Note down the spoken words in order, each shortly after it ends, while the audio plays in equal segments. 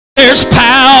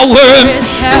power.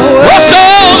 Oh, so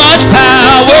much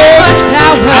power.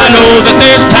 I know that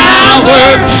there's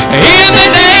power in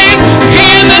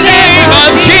the name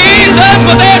of Jesus.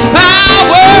 For there's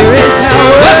power.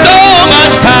 Oh, so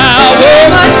much power.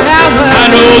 I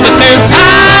know that there's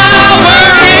power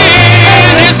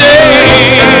in His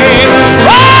name.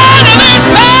 Oh, there's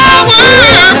power.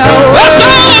 Oh,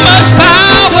 so much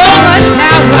power.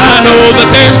 I know that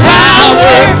there's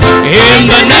power in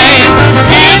the name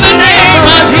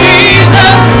of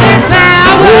Jesus.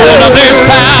 Oh, there's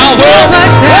power.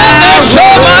 Oh, there's so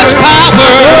much power.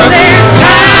 There's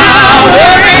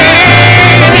power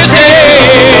in His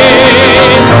name.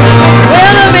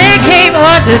 Well, a man came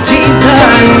unto Jesus.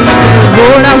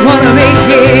 Lord, I want to be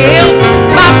healed.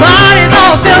 My body's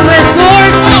all filled with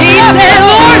sores. He said,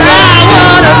 Lord, I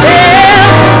want to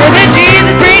live. And then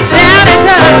Jesus reached down and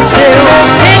touched him.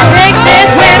 His sickness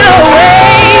went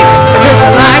away. Just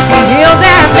like He healed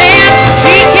that man,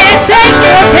 He can take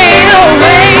your pain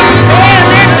away. And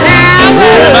there's power.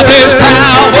 Oh, there's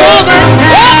power.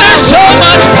 Oh, there's so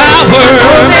much power.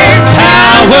 There's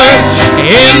power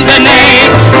in the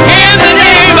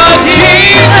name of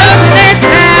Jesus. There's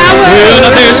power. Oh,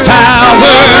 there's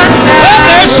power. Oh,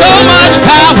 there's so much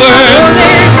power.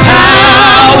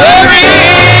 Power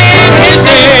in His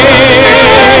name.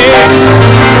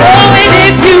 Oh, and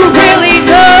if you really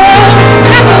know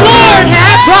that the Lord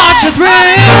has brought you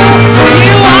through,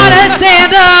 you ought to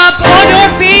stand up on your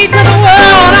feet to the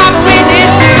world. I'm a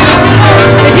witness to.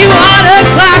 And you ought to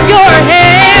clap your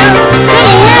hands to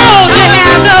the world. You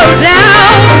have no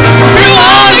doubt. Through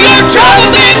all of your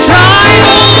troubles and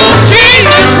trials,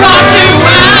 Jesus brought you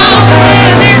out.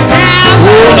 And there's power.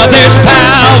 Oh, there's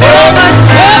power.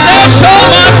 Oh, there's so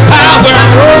much power.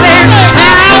 Oh, there's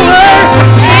power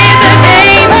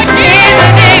in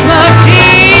the name of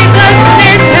Jesus.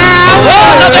 There's power.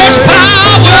 Oh, there's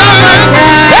power.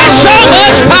 There's so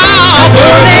much power.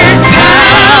 There's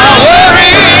Power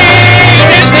in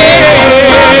His name.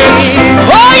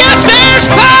 Oh, yes, there's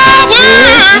power.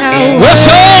 With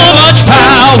so much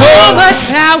power. so much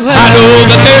power. I know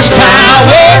that there's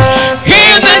power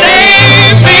in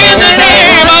the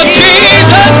name of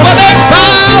Jesus. Well, there's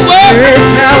power. There's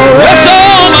power. With so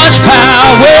much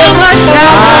power. So much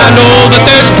power. I know that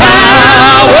there's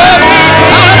power.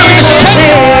 Hallelujah. Sing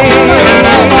it.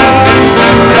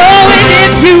 Oh, and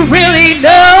if you really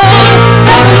know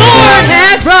that the Lord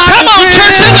has brought Come you on, through,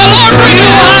 church, and the Lord bring you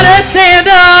you ought to stand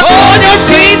up on your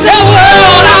feet to the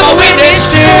world. I'm a witness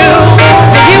to.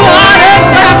 And you ought to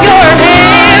clap your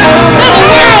hands to the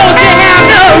world. You have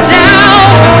no doubt.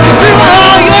 Through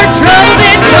all your troubles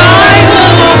and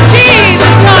trials,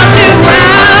 Jesus brought you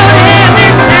out. And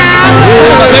there's power.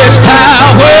 Oh, there's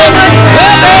power.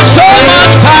 Well, there's so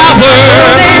much power.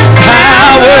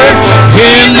 Power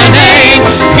in the name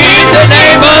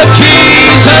of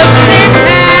Jesus.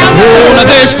 Oh,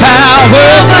 there's power.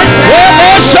 Well,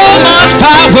 there's so much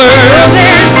power.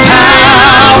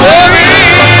 Power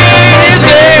in His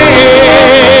name.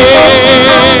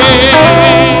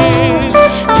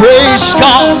 Praise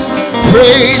God.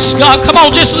 Praise God. Come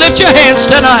on, just lift your hands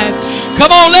tonight.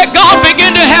 Come on, let God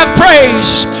begin to have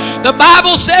praise. The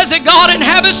Bible says that God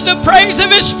inhabits the praise of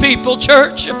His people,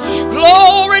 church.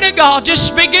 Glory to God.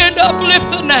 Just begin to uplift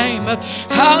the name.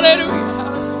 Hallelujah.